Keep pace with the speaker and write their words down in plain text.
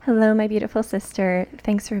Hello, my beautiful sister.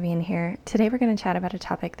 Thanks for being here. Today we're going to chat about a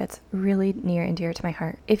topic that's really near and dear to my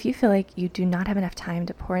heart. If you feel like you do not have enough time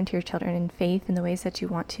to pour into your children in faith in the ways that you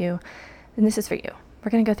want to, then this is for you. We're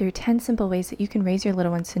going to go through 10 simple ways that you can raise your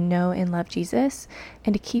little ones to know and love Jesus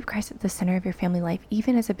and to keep Christ at the center of your family life,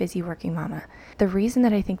 even as a busy working mama. The reason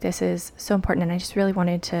that I think this is so important, and I just really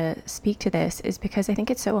wanted to speak to this, is because I think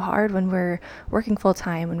it's so hard when we're working full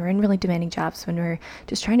time, when we're in really demanding jobs, when we're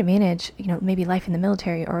just trying to manage, maybe life in the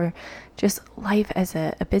military or just life as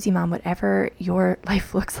a busy mom, whatever your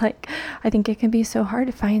life looks like. I think it can be so hard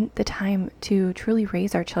to find the time to truly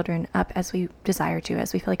raise our children up as we desire to,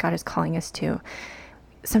 as we feel like God is calling us to.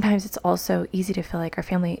 Sometimes it's also easy to feel like our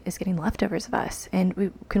family is getting leftovers of us, and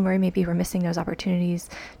we can worry maybe we're missing those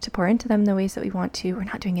opportunities to pour into them the ways that we want to. We're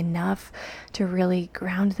not doing enough to really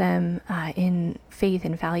ground them in faith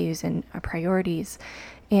and values and our priorities.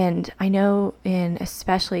 And I know in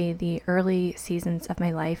especially the early seasons of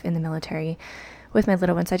my life in the military with my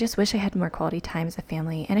little ones, I just wish I had more quality time as a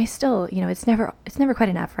family. And I still, it's never quite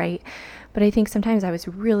enough, right? But I think sometimes I was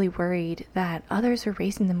really worried that others were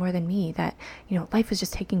raising them more than me, that, life was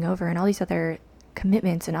just taking over and all these other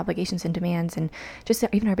commitments and obligations and demands and just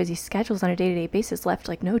even our busy schedules on a day-to-day basis left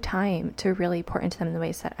like no time to really pour into them in the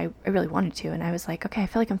ways that I really wanted to. And I was like, okay, I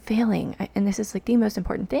feel like I'm failing. And this is like the most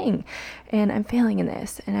important thing. And I'm failing in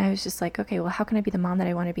this. And I was just like, okay, well, how can I be the mom that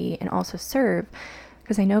I want to be and also serve?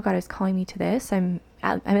 Because I know God is calling me to this. I'm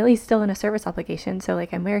at least still in a service obligation. So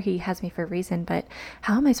like I'm where he has me for a reason, but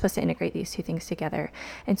how am I supposed to integrate these two things together?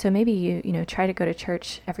 And so maybe you try to go to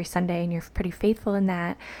church every Sunday and you're pretty faithful in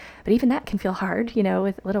that. But even that can feel hard,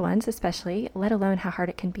 with little ones especially, let alone how hard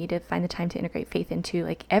it can be to find the time to integrate faith into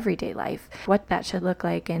like everyday life, what that should look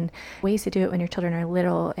like and ways to do it when your children are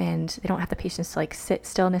little and they don't have the patience to like sit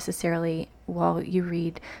still necessarily while you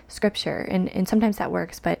read scripture. And sometimes that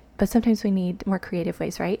works, but sometimes we need more creative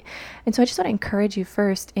ways, right? And so I just want to encourage you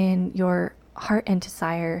first in your heart and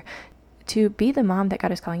desire to be the mom that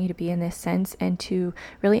God is calling you to be in this sense, and to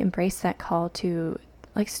really embrace that call to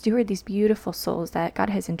like steward these beautiful souls that God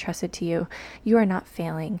has entrusted to you. You are not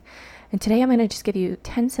failing. And today I'm going to just give you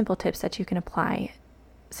 10 simple tips that you can apply.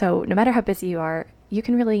 So no matter how busy you are, you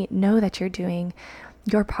can really know that you're doing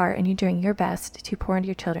your part and you're doing your best to pour into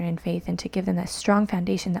your children in faith and to give them that strong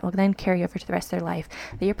foundation that will then carry over to the rest of their life,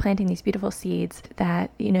 that you're planting these beautiful seeds that,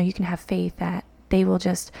 you can have faith that they will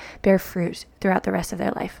just bear fruit throughout the rest of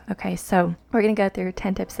their life. Okay, so we're going to go through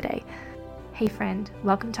 10 tips today. Hey friend,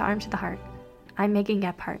 welcome to Arm to the Heart. I'm Megan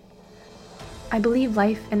Gebhardt. I believe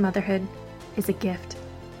life and motherhood is a gift.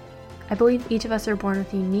 I believe each of us are born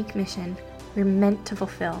with a unique mission we're meant to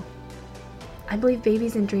fulfill. I believe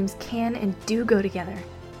babies and dreams can and do go together.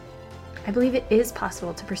 I believe it is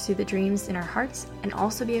possible to pursue the dreams in our hearts and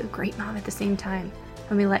also be a great mom at the same time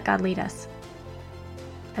when we let God lead us.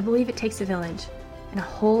 I believe it takes a village and a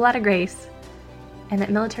whole lot of grace, and that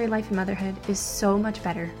military life and motherhood is so much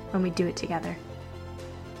better when we do it together.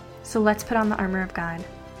 So let's put on the armor of God.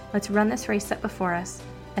 Let's run this race set before us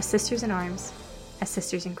as sisters in arms, as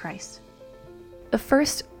sisters in Christ. The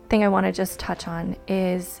first thing I want to just touch on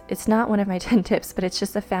is, it's not one of my 10 tips, but it's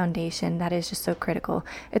just a foundation that is just so critical.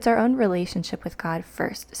 It's our own relationship with God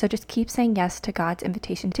first. So just keep saying yes to God's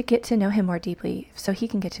invitation to get to know him more deeply so he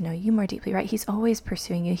can get to know you more deeply, right? He's always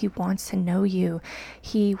pursuing you. He wants to know you.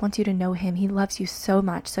 He wants you to know him. He loves you so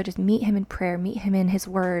much. So just meet him in prayer, meet him in his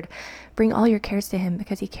word, bring all your cares to him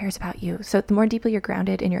because he cares about you. So the more deeply you're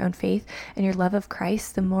grounded in your own faith and your love of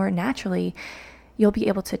Christ, the more naturally you'll be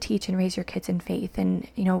able to teach and raise your kids in faith. And,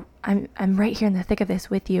 I'm right here in the thick of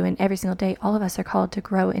this with you. And every single day, all of us are called to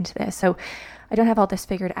grow into this. So I don't have all this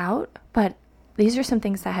figured out, but these are some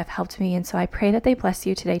things that have helped me. And so I pray that they bless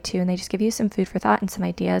you today too. And they just give you some food for thought and some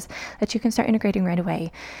ideas that you can start integrating right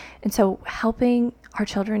away. And so helping our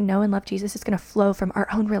children know and love Jesus is going to flow from our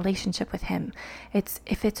own relationship with him.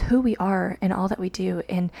 If it's who we are and all that we do.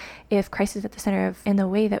 And if Christ is at the center of in the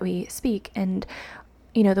way that we speak and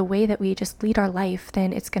the way that we just lead our life,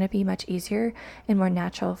 then it's going to be much easier and more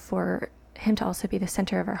natural for him to also be the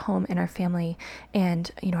center of our home and our family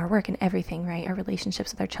and, our work and everything, right? Our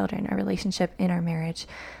relationships with our children, our relationship in our marriage.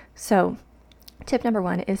 So tip number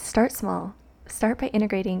 1 is start small. Start by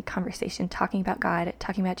integrating conversation, talking about God,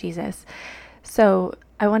 talking about Jesus. So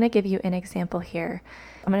I want to give you an example here.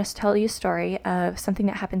 I'm going to tell you a story of something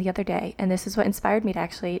that happened the other day. And this is what inspired me to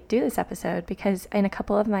actually do this episode, because in a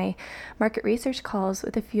couple of my market research calls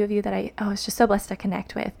with a few of you that I was just so blessed to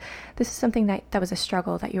connect with, this is something that was a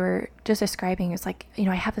struggle that you were just describing. It's like,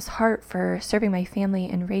 I have this heart for serving my family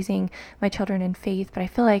and raising my children in faith, but I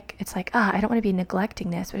feel like it's like, I don't want to be neglecting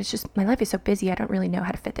this, but it's just, my life is so busy, I don't really know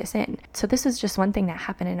how to fit this in. So this is just one thing that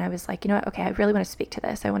happened. And I was like, what? Okay, I really want to speak to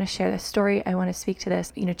this. I want to share this story. I want to speak to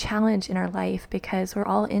this, challenge in our life, because we're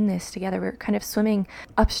all in this together. We're kind of swimming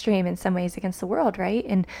upstream in some ways against the world, right?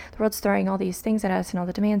 And the world's throwing all these things at us and all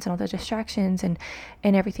the demands and all the distractions and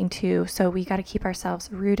everything too. So we got to keep ourselves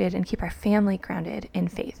rooted and keep our family grounded in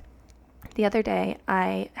faith. The other day,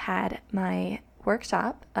 I had my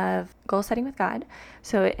workshop of goal setting with God.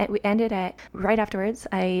 So we ended at right afterwards.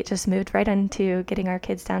 I just moved right into getting our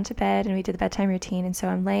kids down to bed, and we did the bedtime routine. And so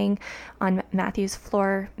I'm laying on Matthew's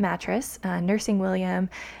floor mattress, nursing William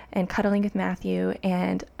and cuddling with Matthew.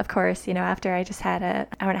 And of course, after I just had an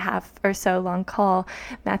hour and a half or so long call,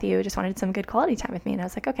 Matthew just wanted some good quality time with me. And I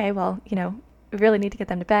was like, okay, well, we really need to get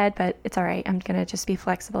them to bed, but it's all right. I'm going to just be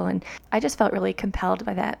flexible. And I just felt really compelled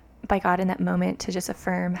by God in that moment to just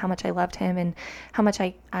affirm how much I loved him and how much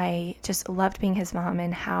I just loved being his mom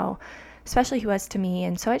and how special he was to me.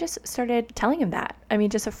 And so I just started telling him that.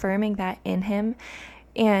 Just affirming that in him.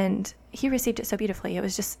 And he received it so beautifully. It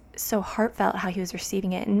was just so heartfelt how he was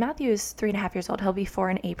receiving it. And Matthew is 3.5 years old. He'll be 4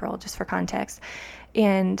 in April, just for context.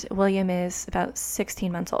 And William is about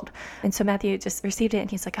 16 months old. And so Matthew just received it,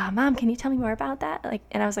 and he's like, Mom, can you tell me more about that?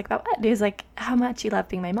 And I was like, about what? And he was like, how much you love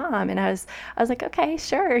being my mom. And I was like, okay,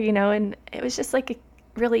 sure. And it was just like a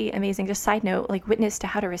really amazing, just side note, like witness to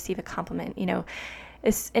how to receive a compliment,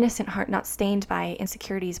 this innocent heart not stained by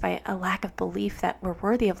insecurities, by a lack of belief that we're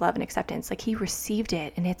worthy of love and acceptance. Like he received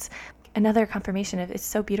it, and it's another confirmation of it's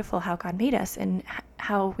so beautiful how God made us and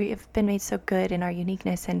how we have been made so good in our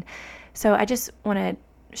uniqueness. And so I just want to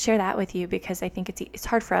share that with you, because I think it's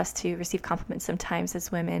hard for us to receive compliments sometimes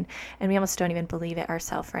as women, and we almost don't even believe it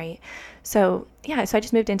ourselves, right? So I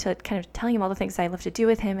just moved into kind of telling him all the things I love to do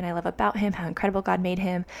with him and I love about him, how incredible God made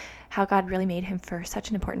him, how God really made him for such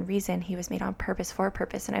an important reason. He was made on purpose, for a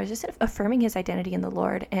purpose. And I was just affirming his identity in the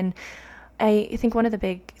Lord. And I think one of the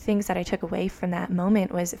big things that I took away from that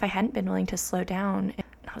moment was if I hadn't been willing to slow down,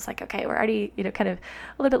 I was like, okay, we're already, kind of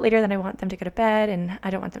a little bit later than I want them to go to bed, and I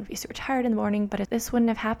don't want them to be super tired in the morning, but this wouldn't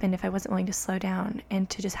have happened if I wasn't willing to slow down and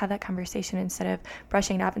to just have that conversation instead of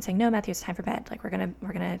brushing it off and saying, no, Matthew, it's time for bed. Like we're going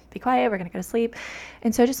to be quiet. We're going to go to sleep.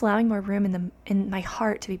 And so just allowing more room in my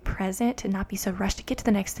heart to be present, to not be so rushed to get to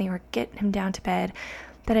the next thing or get him down to bed,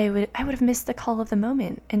 that I would have missed the call of the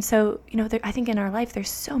moment. And so, I think in our life, there's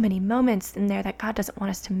so many moments in there that God doesn't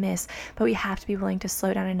want us to miss, but we have to be willing to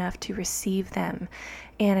slow down enough to receive them.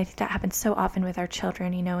 And I think that happens so often with our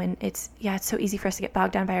children, and it's so easy for us to get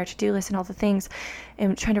bogged down by our to-do list and all the things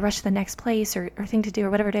and trying to rush to the next place or thing to do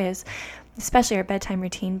or whatever it is, especially our bedtime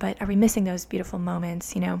routine. But are we missing those beautiful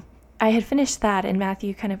moments, I had finished that, and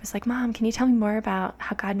Matthew kind of was like, Mom, can you tell me more about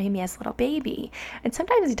how God made me as a little baby? And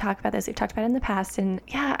sometimes we talk about this. We've talked about it in the past. And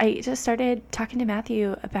I just started talking to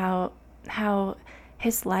Matthew about how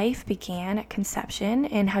his life began at conception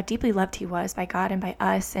and how deeply loved he was by God and by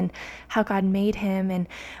us and how God made him. And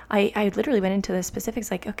I literally went into the specifics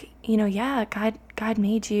like, okay, God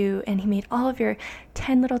made you, and he made all of your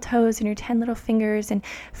 10 little toes and your 10 little fingers. And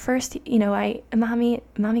first, mommy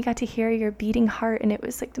got to hear your beating heart, and it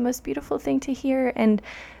was like the most beautiful thing to hear. And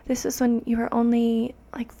this was when you were only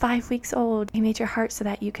like 5 weeks old. He made your heart so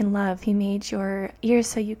that you can love. He made your ears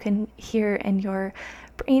so you can hear, and your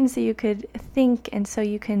brain so you could think and so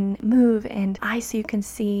you can move, and eyes so you can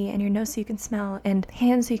see, and your nose so you can smell, and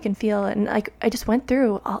hands so you can feel. And like I just went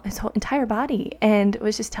through his whole entire body and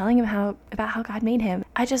was just telling him about how God made him.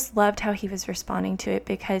 I just loved how he was responding to it,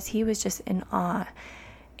 because he was just in awe.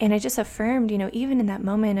 And I just affirmed, even in that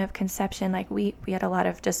moment of conception, like we had a lot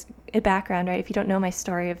of just a background, right? If you don't know my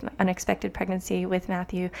story of unexpected pregnancy with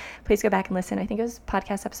Matthew, please go back and listen. I think it was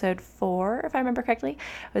podcast episode 4, if I remember correctly,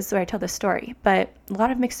 was where I tell the story. But a lot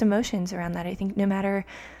of mixed emotions around that. I think no matter,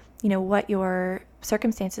 what your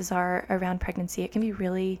circumstances are around pregnancy, it can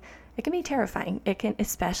be terrifying. It can,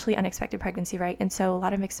 especially unexpected pregnancy, right? And so a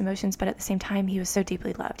lot of mixed emotions, but at the same time, he was so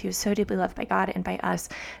deeply loved. He was so deeply loved by God and by us,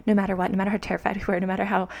 no matter what, no matter how terrified we were, no matter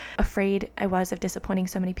how afraid I was of disappointing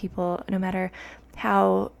so many people, no matter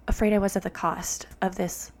how afraid I was of the cost of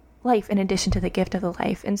this life in addition to the gift of the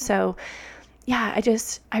life. And so,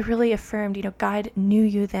 I really affirmed, God knew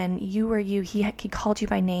you then. You were you. He called you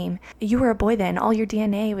by name. You were a boy then. All your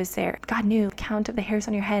DNA was there. God knew the count of the hairs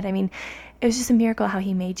on your head. I mean, it was just a miracle how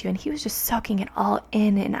he made you. And he was just soaking it all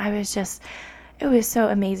in. And I it was so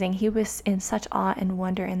amazing. He was in such awe and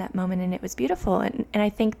wonder in that moment, and it was beautiful. And I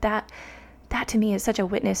think that to me is such a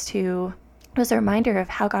witness to, it was a reminder of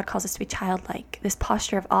how God calls us to be childlike, this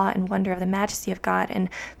posture of awe and wonder of the majesty of God and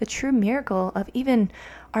the true miracle of even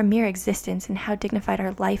our mere existence, and how dignified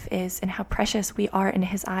our life is, and how precious we are in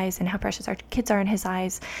his eyes, and how precious our kids are in his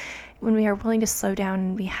eyes. When we are willing to slow down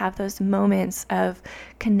and we have those moments of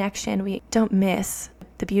connection, we don't miss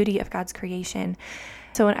the beauty of God's creation.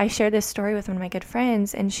 So when I shared this story with one of my good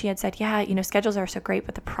friends, and she had said, yeah, schedules are so great,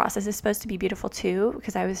 but the process is supposed to be beautiful too.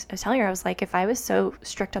 Because I was telling her, I was like, if I was so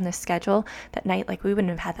strict on this schedule that night, like, we wouldn't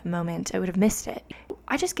have had that moment. I would have missed it.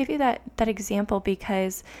 I just give you that example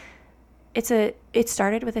because it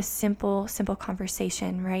started with a simple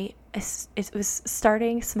conversation, right? It was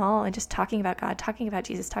starting small and just talking about God, talking about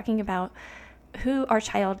Jesus, talking about who our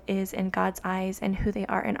child is in God's eyes and who they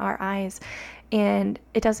are in our eyes. And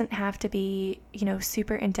it doesn't have to be,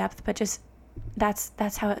 super in depth, but just that's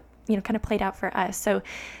how it, kind of played out for us. So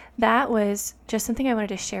that was just something I wanted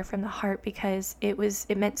to share from the heart, because it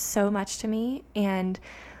meant so much to me. And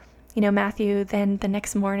Matthew, then the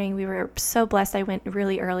next morning, we were so blessed. I went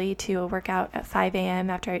really early to a workout at 5 a.m.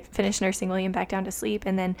 after I finished nursing William back down to sleep.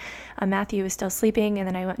 And then Matthew was still sleeping. And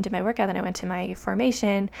then I went and did my workout. Then I went to my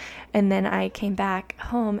formation. And then I came back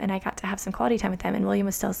home and I got to have some quality time with him. And William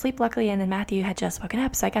was still asleep, luckily. And then Matthew had just woken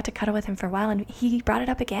up. So I got to cuddle with him for a while. And he brought it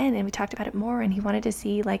up again. And we talked about it more. And he wanted to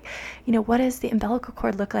see, what does the umbilical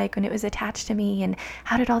cord look like when it was attached to me? And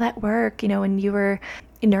how did all that work, when you were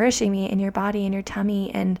nourishing me in your body and your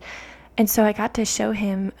tummy. And so I got to show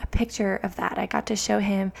him a picture of that. I got to show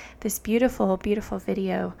him this beautiful, beautiful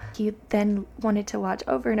video. He then wanted to watch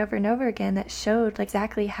over and over and over again that showed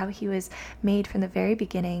exactly how he was made from the very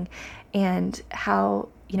beginning, and how,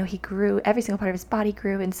 he grew, every single part of his body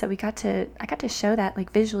grew. And so I got to show that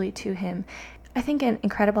visually to him. I think an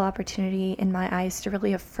incredible opportunity in my eyes to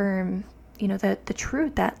really affirm, the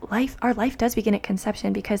truth that our life does begin at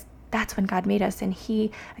conception, because that's when God made us. And he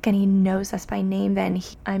knows us by name then.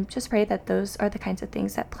 I'm just afraid that those are the kinds of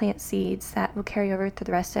things that plant seeds that will carry over through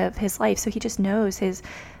the rest of his life. So he just knows his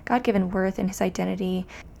God-given worth and his identity,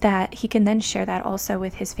 that he can then share that also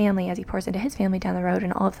with his family as he pours into his family down the road,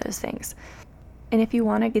 and all of those things. And if you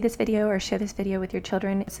want to do this video or share this video with your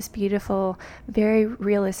children, it's this beautiful, very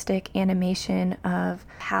realistic animation of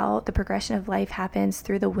how the progression of life happens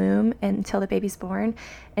through the womb until the baby's born.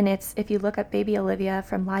 And if you look up Baby Olivia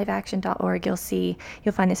from liveaction.org,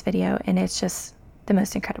 you'll find this video, and it's just the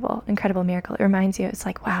most incredible miracle. It reminds you, it's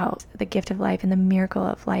like, wow, the gift of life and the miracle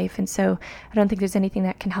of life. And so I don't think there's anything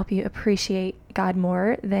that can help you appreciate God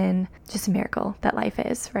more than just a miracle that life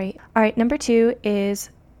is, right? All right, number 2 is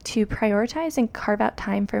to prioritize and carve out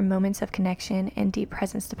time for moments of connection and deep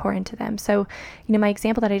presence to pour into them. So, my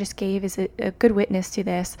example that I just gave is a good witness to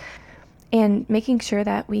this, and making sure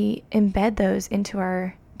that we embed those into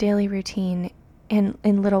our daily routine in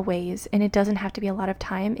little ways. And it doesn't have to be a lot of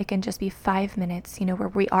time. It can just be 5 minutes, where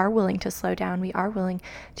we are willing to slow down. We are willing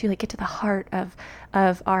to get to the heart of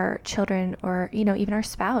our children, or, even our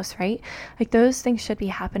spouse, right? Those things should be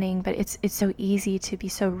happening, but it's so easy to be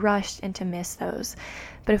so rushed and to miss those.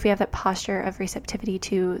 But if we have that posture of receptivity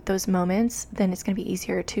to those moments, then it's going to be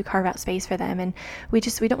easier to carve out space for them. And we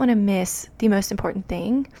don't want to miss the most important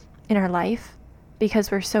thing in our life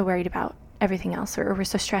because we're so worried about everything else, or we're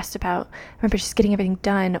so stressed about, remember, just getting everything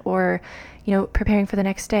done, or, preparing for the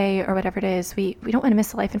next day, or whatever it is. We don't want to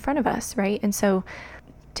miss the life in front of us, right? And so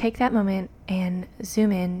take that moment and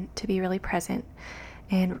zoom in to be really present,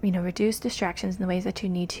 and, reduce distractions in the ways that you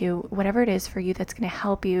need to, whatever it is for you that's going to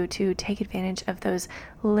help you to take advantage of those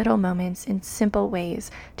little moments in simple ways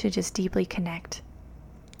to just deeply connect.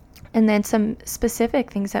 And then some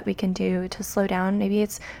specific things that we can do to slow down. Maybe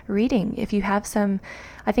it's reading. If you have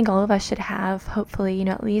I think all of us should have, hopefully,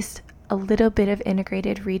 at least a little bit of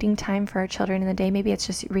integrated reading time for our children in the day. Maybe it's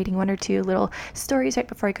just reading 1 or 2 little stories right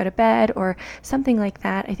before you go to bed, or something like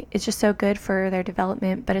that. I think it's just so good for their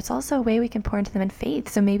development, but it's also a way we can pour into them in faith.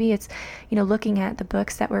 So maybe it's, looking at the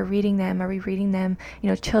books that we're reading them. Are we reading them,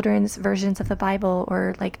 children's versions of the Bible,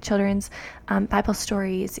 or children's Bible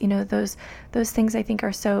stories? Those things I think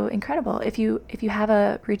are so incredible. If you have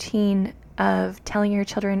a routine of telling your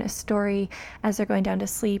children a story as they're going down to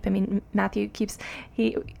sleep. I mean, Matthew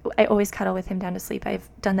I always cuddle with him down to sleep. I've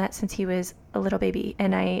done that since he was a little baby,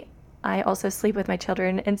 and I also sleep with my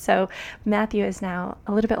children. And so Matthew is now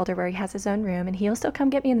a little bit older, where he has his own room, and he'll still come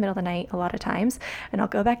get me in the middle of the night a lot of times, and I'll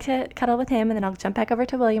go back to cuddle with him, and then I'll jump back over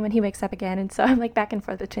to William when he wakes up again. And so I'm back and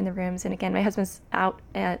forth between the rooms. And again, my husband's out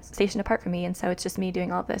stationed apart from me, and so it's just me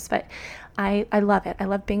doing all of this. But I love it. I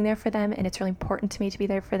love being there for them, and it's really important to me to be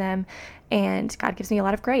there for them. And God gives me a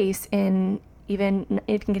lot of grace in even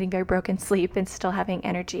getting very broken sleep and still having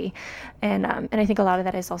energy. And I think a lot of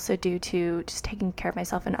that is also due to just taking care of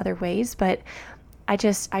myself in other ways. But I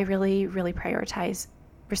really, really prioritize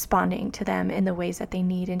responding to them in the ways that they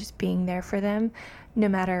need and just being there for them no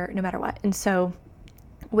matter what. And so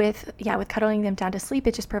with cuddling them down to sleep,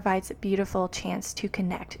 it just provides a beautiful chance to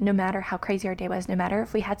connect, no matter how crazy our day was, no matter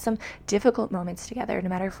if we had some difficult moments together, no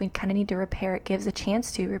matter if we kind of need to repair. It gives a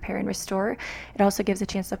chance to repair and restore. It also gives a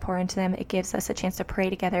chance to pour into them. It gives us a chance to pray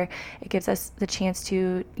together. It gives us the chance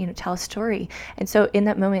to, tell a story. And so in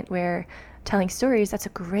that moment where telling stories, that's a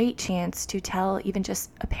great chance to tell even just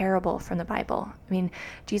a parable from the Bible. I mean,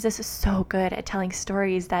 Jesus is so good at telling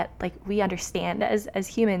stories that we understand as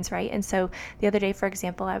humans, right? And so the other day, for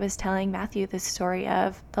example, I was telling Matthew the story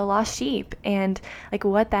of the lost sheep and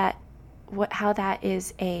how that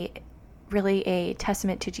is really a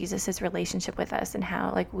testament to Jesus's relationship with us, and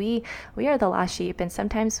how we are the lost sheep, and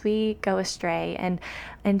sometimes we go astray,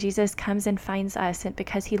 and Jesus comes and finds us, and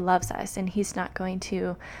because he loves us, and he's not going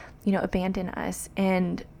to abandon us.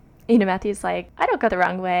 And Matthew's like, I don't go the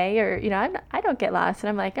wrong way, or I don't get lost. And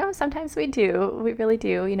I'm like, oh, sometimes we do. We really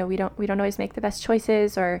do. We don't always make the best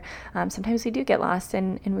choices, or sometimes we do get lost,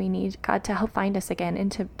 and we need God to help find us again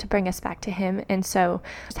and to bring us back to him. And so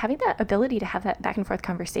just having that ability to have that back and forth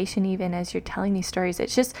conversation, even as you're telling these stories,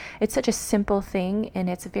 it's such a simple thing, and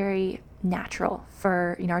it's very natural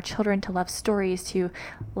for our children to love stories, to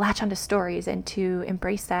latch onto stories, and to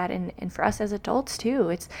embrace that. And for us as adults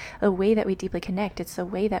too, it's a way that we deeply connect. It's a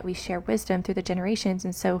way that we share wisdom through the generations.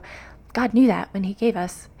 And so God knew that when he gave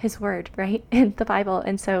us his word, right, in the Bible.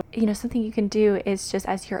 And so, something you can do is just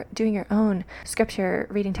as you're doing your own scripture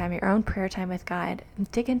reading time, your own prayer time with God,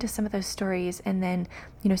 dig into some of those stories, and then,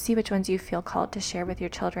 see which ones you feel called to share with your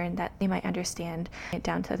children that they might understand it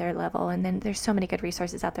down to their level. And then there's so many good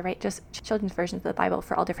resources out there, right? Just children's versions of the Bible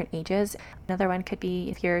for all different ages. Another one could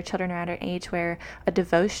be if your children are at an age where a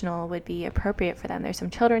devotional would be appropriate for them. There's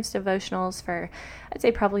some children's devotionals for, I'd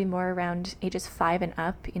say probably more around ages 5 and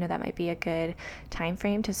up. That might be a good time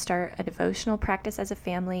frame to start a devotional practice as a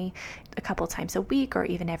family, a couple times a week or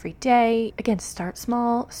even every day. Again, start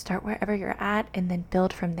small, start wherever you're at, and then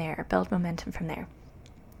build from there, build momentum from there.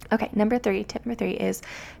 Okay, tip number 3 is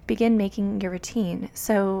begin making your routine.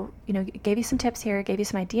 So, gave you some tips here, gave you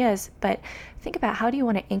some ideas, but think about, how do you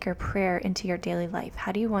want to anchor prayer into your daily life?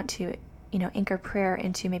 How do you want to anchor prayer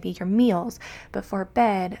into maybe your meals before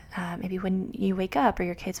bed, maybe when you wake up or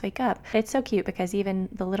your kids wake up. It's so cute because even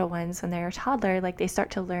the little ones, when they're a toddler, they start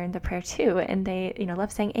to learn the prayer too, and they,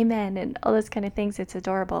 love saying amen and all those kind of things. It's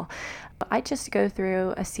adorable. I just go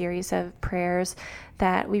through a series of prayers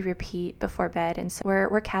that we repeat before bed. And so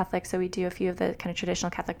we're Catholic, so we do a few of the kind of traditional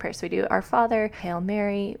Catholic prayers. So we do Our Father, Hail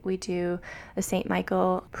Mary, we do the St.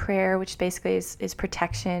 Michael prayer, which basically is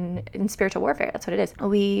protection in spiritual warfare. That's what it is.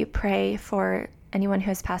 We pray for anyone who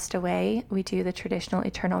has passed away. We do the traditional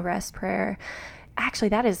eternal rest prayer. Actually,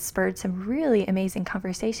 that has spurred some really amazing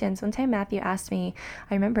conversations. One time Matthew asked me,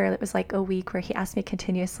 I remember it was a week where he asked me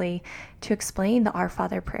continuously to explain the Our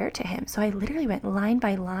Father prayer to him. So I literally went line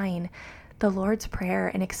by line the Lord's Prayer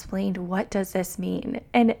and explained, what does this mean?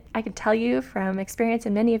 And I can tell you from experience,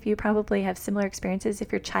 and many of you probably have similar experiences,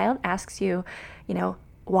 if your child asks you,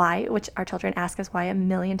 why, which our children ask us why a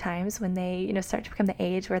million times when they, start to become the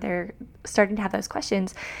age where they're starting to have those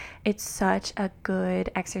questions, it's such a good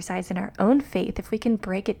exercise in our own faith. If we can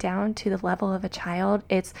break it down to the level of a child,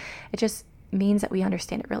 it just means that we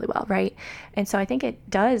understand it really well, right? And so I think it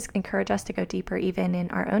does encourage us to go deeper even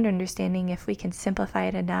in our own understanding if we can simplify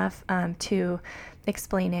it enough to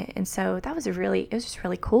explain it. And so it was just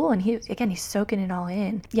really cool. And he's soaking it all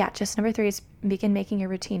in. Yeah, just number 3 is begin making your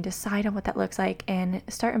routine. Decide on what that looks like and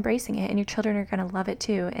start embracing it. And your children are going to love it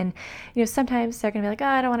too. And, sometimes they're going to be like, oh,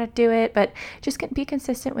 I don't want to do it, but just be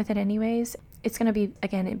consistent with it anyways. It's going to be,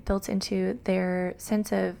 again, it built into their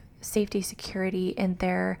sense of safety, security, and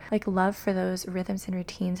their love for those rhythms and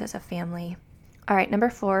routines as a family. All right,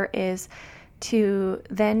 number 4 is to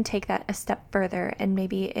then take that a step further, and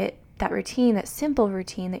maybe that routine, that simple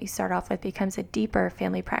routine that you start off with, becomes a deeper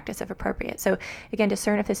family practice if appropriate. So again,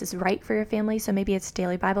 discern if this is right for your family. So maybe it's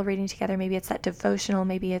daily Bible reading together, maybe it's that devotional,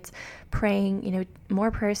 maybe it's praying,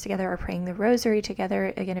 more prayers together, or praying the rosary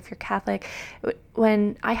together. Again, if you're Catholic,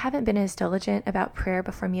 when I haven't been as diligent about prayer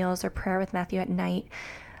before meals or prayer with Matthew at night,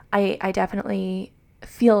 I definitely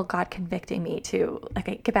feel God convicting me to,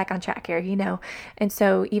 okay, get back on track here, And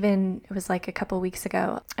so even it was like a couple weeks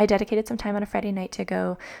ago, I dedicated some time on a Friday night to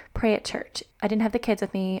go pray at church. I didn't have the kids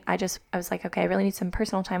with me. I was like, okay, I really need some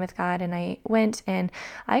personal time with God. And I went, and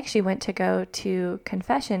I actually went to go to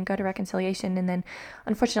confession, go to reconciliation. And then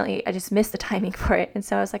unfortunately, I just missed the timing for it. And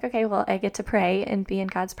so I was like, okay, well, I get to pray and be in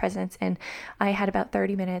God's presence. And I had about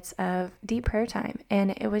 30 minutes of deep prayer time.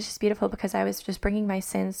 And it was just beautiful because I was just bringing my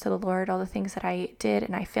sins to the Lord, all the things that I did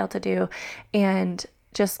and I failed to do. And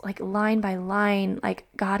just like line by line, like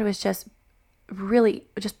God was just really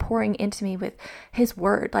just pouring into me with his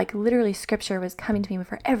word. Like literally scripture was coming to me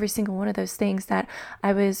for every single one of those things that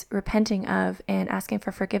I was repenting of and asking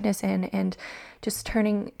for forgiveness in, and just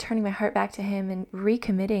turning my heart back to him and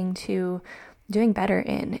recommitting to doing better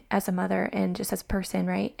in as a mother and just as a person,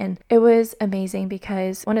 right? And it was amazing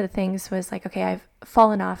because one of the things was like, okay, I've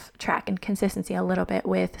fallen off track and consistency a little bit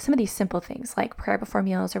with some of these simple things like prayer before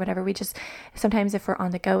meals or whatever. We just, sometimes if we're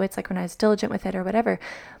on the go, it's like when I was diligent with it or whatever.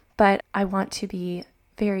 But I want to be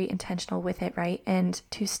very intentional with it, right? And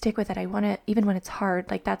to stick with it. I want to, even when it's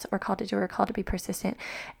hard, like that's what we're called to do. We're called to be persistent.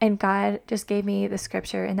 And God just gave me the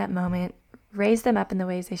scripture in that moment, raise them up in the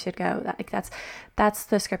ways they should go. That's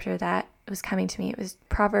the scripture that was coming to me. It was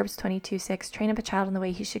Proverbs 22:6, train up a child in the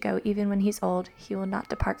way he should go. Even when he's old, he will not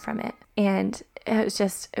depart from it. And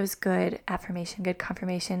it was good affirmation, good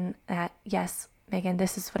confirmation that yes, Megan,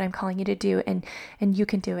 this is what I'm calling you to do. And you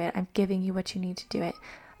can do it. I'm giving you what you need to do it.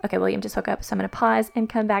 Okay, William just woke up, so I'm going to pause and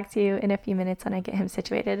come back to you in a few minutes when I get him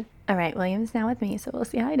situated. All right, William's now with me, so we'll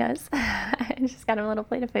see how he does. I just got him a little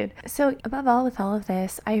plate of food. So above all, with all of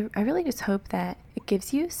this, I really just hope that it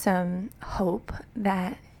gives you some hope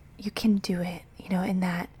that you can do it, and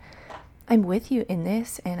that I'm with you in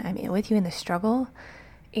this, and I'm with you in the struggle,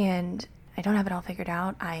 and I don't have it all figured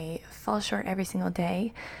out. I fall short every single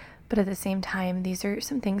day, but at the same time, these are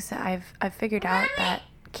some things that I've figured out that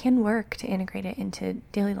can work to integrate it into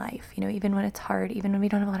daily life, even when it's hard, even when we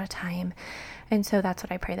don't have a lot of time. And so that's what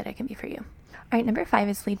I pray that I can be for you. All right, number 5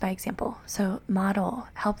 is lead by example. So model,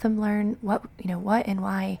 help them learn what and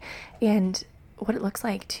why, and what it looks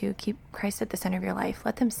like to keep Christ at the center of your life.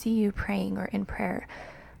 Let them see you praying or in prayer.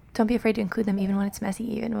 Don't be afraid to include them even when it's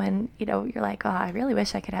messy, even when, you're like, oh, I really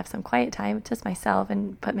wish I could have some quiet time just myself,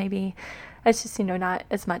 but maybe it's just, not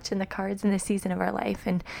as much in the cards in this season of our life.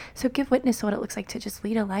 And so give witness to what it looks like to just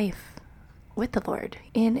lead a life with the Lord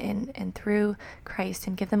in and through Christ,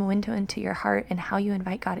 and give them a window into your heart and how you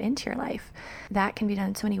invite God into your life. That can be done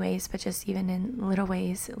in so many ways, but just even in little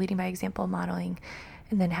ways, leading by example, modeling,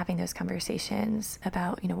 and then having those conversations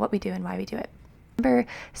about, what we do and why we do it. Number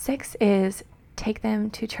 6 is take them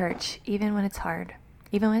to church, even when it's hard,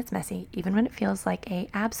 even when it's messy, even when it feels like a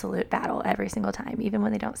absolute battle every single time, even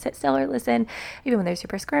when they don't sit still or listen, even when they're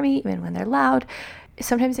super squirmy, even when they're loud.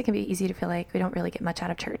 Sometimes it can be easy to feel like we don't really get much out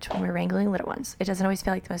of church when we're wrangling little ones. It doesn't always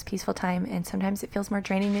feel like the most peaceful time, and sometimes it feels more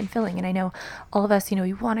draining and filling. And I know all of us,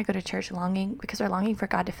 we want to go to church longing because we're longing for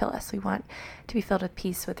God to fill us. We want to be filled with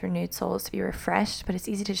peace, with renewed souls, to be refreshed, but it's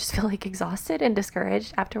easy to just feel like exhausted and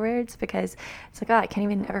discouraged afterwards because it's like, oh, I can't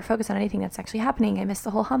even ever focus on anything that's actually happening. I missed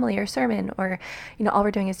the whole homily or sermon, or, all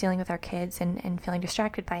we're doing is dealing with our kids and feeling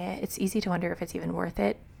distracted by it. It's easy to wonder if it's even worth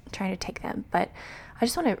it trying to take them. But I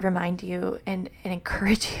just want to remind you and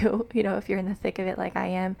encourage you, if you're in the thick of it like I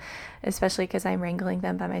am, especially because I'm wrangling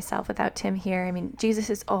them by myself without Tim here. I mean, Jesus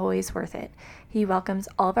is always worth it. He welcomes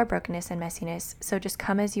all of our brokenness and messiness. So just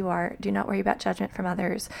come as you are. Do not worry about judgment from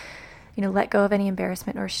others. Let go of any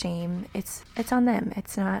embarrassment or shame. It's on them.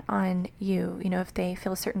 It's not on you. If they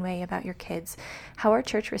feel a certain way about your kids. How our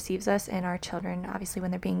church receives us and our children, obviously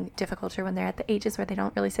when they're being difficult or when they're at the ages where they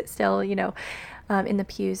don't really sit still, in the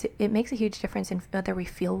pews, it makes a huge difference in whether we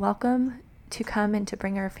feel welcome to come and to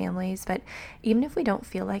bring our families. But even if we don't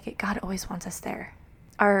feel like it, God always wants us there.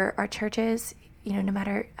 Our churches, no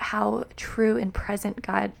matter how true and present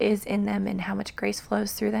God is in them and how much grace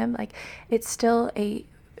flows through them, like it's still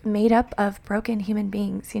made up of broken human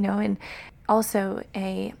beings, and also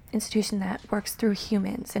a institution that works through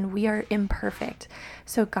humans, and we are imperfect.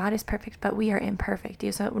 So God is perfect, but we are imperfect.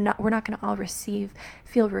 So we're not going to all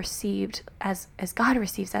feel received as God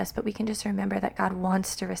receives us, but we can just remember that God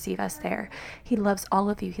wants to receive us there. He loves all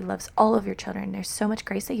of you. He loves all of your children. There's so much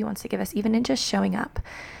grace that he wants to give us, even in just showing up.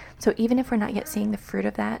 So even if we're not yet seeing the fruit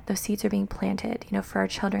of that, those seeds are being planted, for our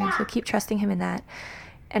children. So keep trusting him in that.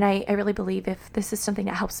 And I really believe if this is something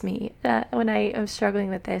that helps me when I am struggling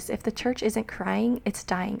with this, if the church isn't crying, it's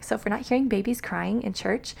dying. So if we're not hearing babies crying in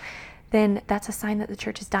church, then that's a sign that the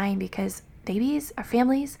church is dying, because babies, our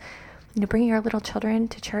families, bringing our little children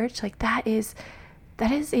to church, like that is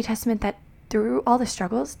a testament that through all the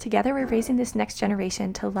struggles, together we're raising this next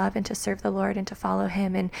generation to love and to serve the Lord and to follow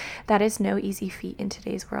him. And that is no easy feat in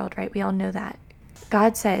today's world, right? We all know that.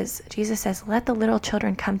 God says, Jesus says, let the little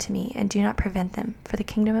children come to me and do not prevent them, for the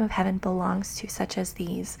kingdom of heaven belongs to such as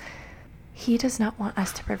these. He does not want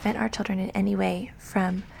us to prevent our children in any way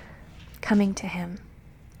from coming to him.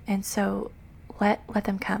 And so let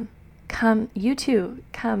them come. Come, you too,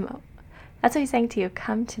 come. That's what he's saying to you.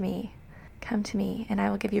 Come to me, and I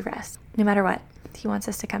will give you rest. No matter what, he wants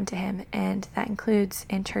us to come to him, and that includes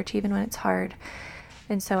in church, even when it's hard.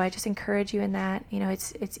 And so I just encourage you in that.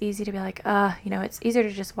 It's easy to be like, it's easier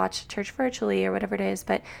to just watch church virtually or whatever it is.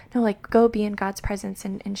 But no, like, go be in God's presence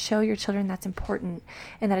and show your children that's important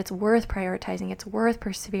and that it's worth prioritizing. It's worth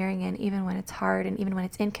persevering in, even when it's hard and even when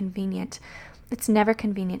it's inconvenient. It's never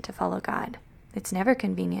convenient to follow God. It's never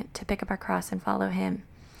convenient to pick up our cross and follow him.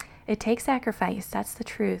 It takes sacrifice. That's the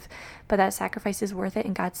truth. But that sacrifice is worth it.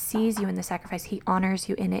 And God sees you in the sacrifice. He honors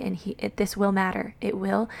you in it. And this will matter. It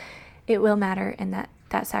will matter. And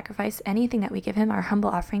that sacrifice, anything that we give him, our humble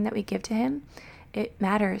offering that we give to him, it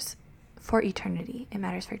matters for eternity. It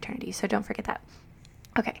matters for eternity. So don't forget that.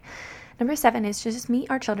 Okay. Number 7 is just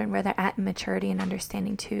meet our children where they're at in maturity and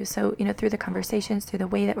understanding too. So, through the conversations, through the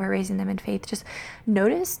way that we're raising them in faith, just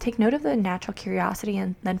take note of the natural curiosity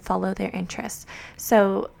and then follow their interests.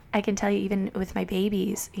 So I can tell you, even with my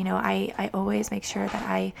babies, I always make sure that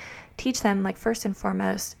I teach them, like, first and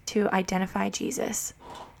foremost, to identify Jesus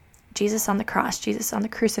on the cross, Jesus on the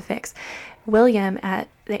crucifix. William, at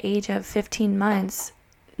the age of 15 months,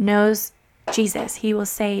 knows Jesus. He will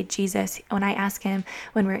say Jesus. When I ask him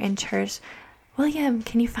when we're in church, William,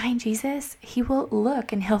 can you find Jesus? He will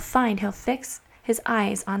look and he'll fix his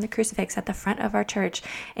eyes on the crucifix at the front of our church,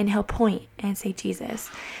 and he'll point and say Jesus.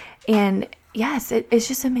 And yes, it's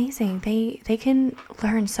just amazing. They can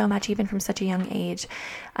learn so much even from such a young age.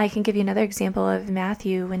 I can give you another example of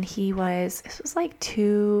Matthew when this was like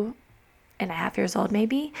 2.5 years old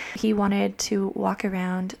maybe. He wanted to walk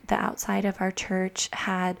around. The outside of our church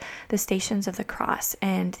had the Stations of the Cross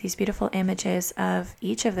and these beautiful images of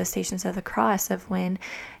each of the Stations of the Cross of when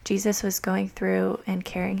Jesus was going through and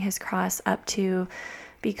carrying his cross up to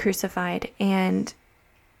be crucified. And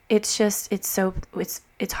it's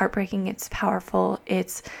heartbreaking, it's powerful,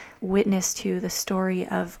 it's witness to the story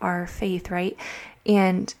of our faith, right?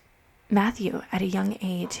 And Matthew, at a young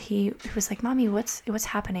age, he was like, Mommy, what's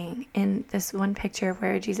happening? In this one picture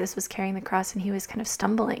where Jesus was carrying the cross and he was kind of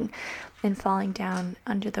stumbling and falling down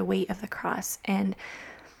under the weight of the cross. And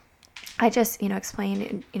I just,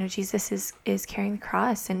 explained, Jesus is carrying the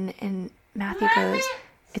cross, and Matthew goes,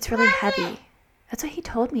 it's really heavy. That's what he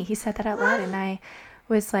told me. He said that out loud, and I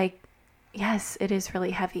was like, yes, it is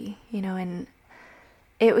really heavy, and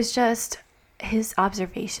it was just, his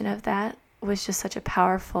observation of that was just such a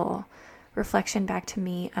powerful reflection back to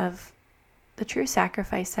me of the true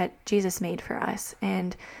sacrifice that Jesus made for us.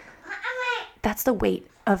 And that's the weight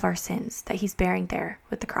of our sins that he's bearing there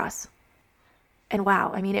with the cross. And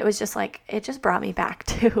wow, it was just like, it just brought me back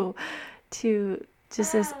to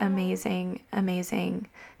just this amazing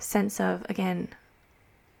sense of, again,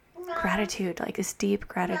 gratitude, like this deep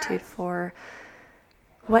gratitude for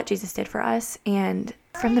what Jesus did for us. And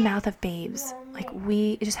from the mouth of babes, like,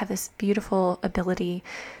 we just have this beautiful ability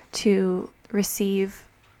to receive,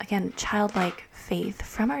 again, childlike faith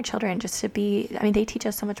from our children, just to be, they teach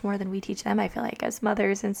us so much more than we teach them, I feel like, as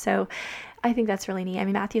mothers. And so I think that's really neat.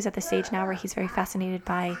 Matthew's at the stage now where he's very fascinated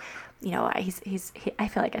by, he's I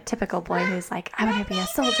feel like a typical boy who's like, I want to be a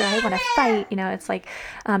soldier, I want to fight, it's like,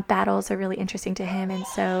 battles are really interesting to him. And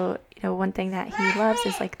so, one thing that he loves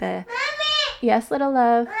is like yes, little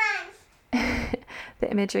love, the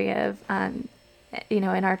imagery of, in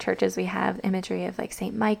our churches, we have imagery of like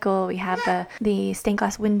St. Michael, we have the stained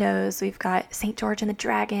glass windows, we've got St. George and the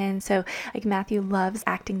dragon. So like Matthew loves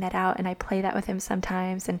acting that out, and I play that with him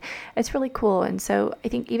sometimes, and it's really cool. And so I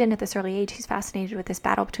think even at this early age, he's fascinated with this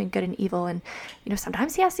battle between good and evil. And,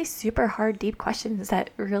 sometimes he asks these super hard, deep questions that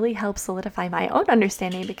really help solidify my own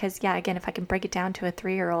understanding, because again, if I can break it down to a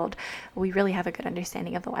 3-year-old, we really have a good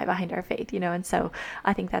understanding of the why behind our faith, and so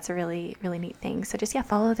I think that's a really, really neat thing. So just,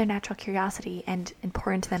 follow their natural curiosity and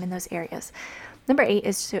pour into them in those areas. Number 8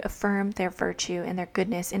 is to affirm their virtue and their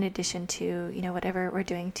goodness in addition to, whatever we're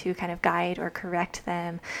doing to kind of guide or correct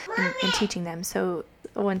them and teaching them. So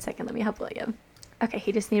 1 second, let me help William. Okay,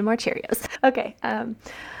 he just needed more Cheerios. Okay,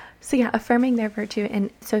 so affirming their virtue.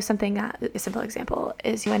 And so something, a simple example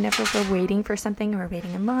is whenever we're waiting for something, or we're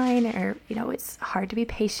waiting in line, or, it's hard to be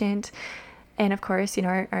patient. And of course,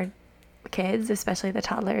 our kids, especially the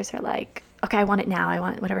toddlers, are like, okay, I want it now. I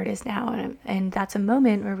want whatever it is now. And that's a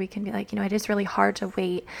moment where we can be like, it is really hard to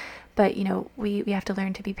wait, but, we have to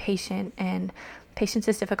learn to be patient, and patience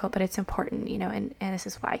is difficult, but it's important, and this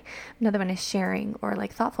is why. Another one is sharing, or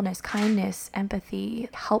like thoughtfulness, kindness, empathy,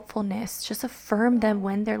 helpfulness. Just affirm them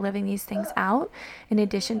when they're living these things out, in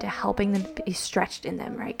addition to helping them be stretched in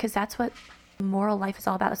them, right? Because that's what moral life is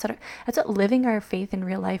all about. That's what living our faith in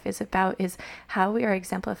real life is about, is how we are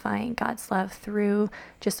exemplifying God's love through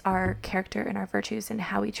just our character and our virtues and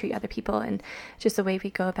how we treat other people and just the way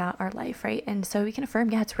we go about our life, right? And so we can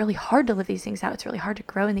affirm, it's really hard to live these things out. It's really hard to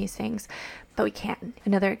grow in these things, but we can.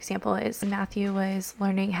 Another example is Matthew was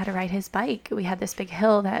learning how to ride his bike. We had this big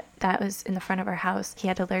hill that was in the front of our house. He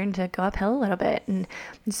had to learn to go uphill a little bit. And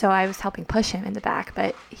so I was helping push him in the back,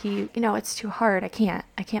 but he, it's too hard. I can't,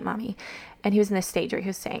 mommy. And he was in this stage where he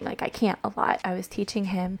was saying, like, I can't a lot. I was teaching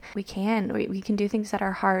him, we can do things that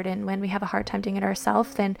are hard. And when we have a hard time doing it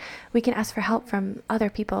ourselves, then we can ask for help from other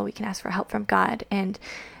people. We can ask for help from God. And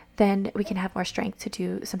then we can have more strength to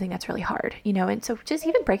do something that's really hard, And so just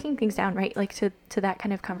even breaking things down, right? Like to that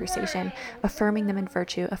kind of conversation, affirming them in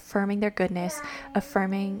virtue, affirming their goodness,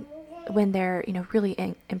 affirming when they're,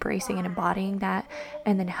 really embracing and embodying that,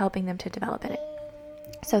 and then helping them to develop in it.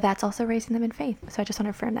 So that's also raising them in faith. So I just want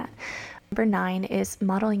to affirm that. Number 9 is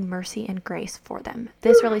modeling mercy and grace for them.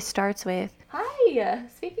 This really starts with, hi,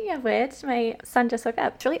 speaking of which, my son just woke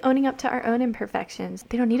up. It's really owning up to our own imperfections.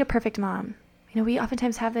 They don't need a perfect mom. We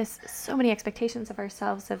oftentimes have so many expectations of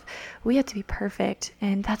ourselves of we have to be perfect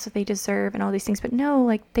and that's what they deserve and all these things. But no,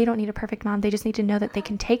 like they don't need a perfect mom. They just need to know that they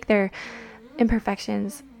can take their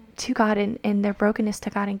imperfections to God and their brokenness to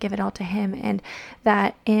God and give it all to Him, and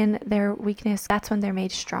that in their weakness, that's when they're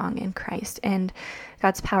made strong in Christ and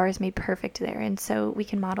God's power is made perfect there. And so we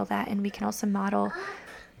can model that, and we can also model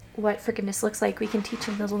what forgiveness looks like. We can teach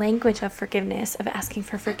them the language of forgiveness, of asking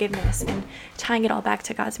for forgiveness and tying it all back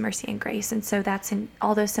to God's mercy and grace. And so that's in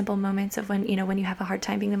all those simple moments of when you have a hard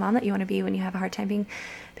time being the mom that you want to be, when you have a hard time being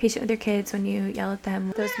patient with your kids, when you yell at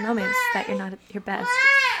them, those moments that you're not at your best.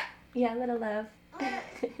 Yeah, little love.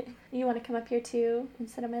 You want to come up here too and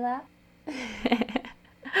sit on my lap?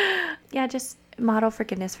 Yeah, just model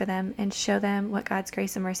forgiveness for them and show them what God's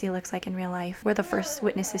grace and mercy looks like in real life. We're the first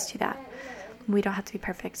witnesses to that. We don't have to be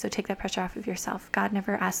perfect, so take that pressure off of yourself. God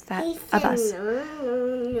never asked that of us.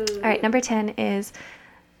 All right, number 10 is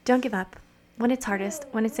don't give up. When it's hardest,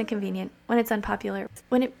 when it's inconvenient, when it's unpopular,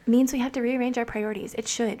 when it means we have to rearrange our priorities. It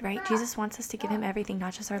should, right? Jesus wants us to give Him everything,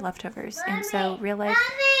 not just our leftovers. And so real life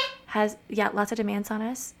has, lots of demands on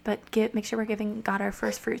us, but make sure we're giving God our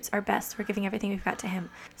first fruits, our best. We're giving everything we've got to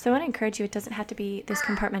Him. So I want to encourage you, it doesn't have to be this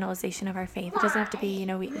compartmentalization of our faith. It doesn't have to be,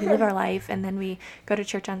 we live our life and then we go to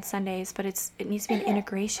church on Sundays, but it needs to be an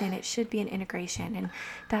integration. It should be an integration. And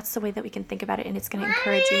that's the way that we can think about it. And it's going to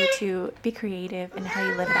encourage you to be creative in how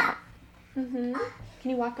you live it out. Mm-hmm.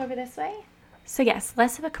 Can you walk over this way? So yes,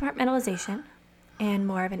 less of a compartmentalization and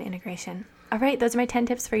more of an integration. All right, those are my 10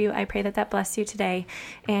 tips for you. I pray that blessed you today.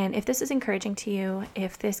 And if this is encouraging to you,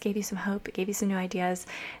 if this gave you some hope, it gave you some new ideas,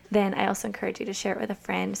 then I also encourage you to share it with a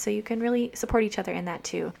friend so you can really support each other in that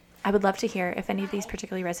too. I would love to hear if any of these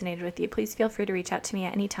particularly resonated with you. Please feel free to reach out to me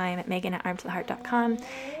at any time at megan@armtotheheart.com.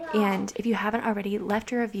 And if you haven't already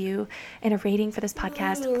left a review and a rating for this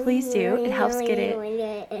podcast, please do. It helps get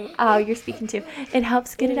it. Oh, you're speaking too. It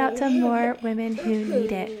helps get it out to more women who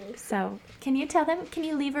need it. So can you tell them, can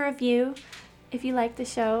you leave a review if you like the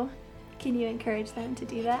show? Can you encourage them to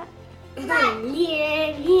do that?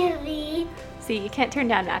 See, you can't turn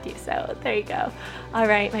down Matthew, so there you go. All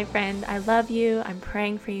right, my friend, I love you. I'm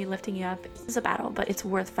praying for you, lifting you up. It's a battle, but it's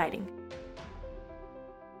worth fighting.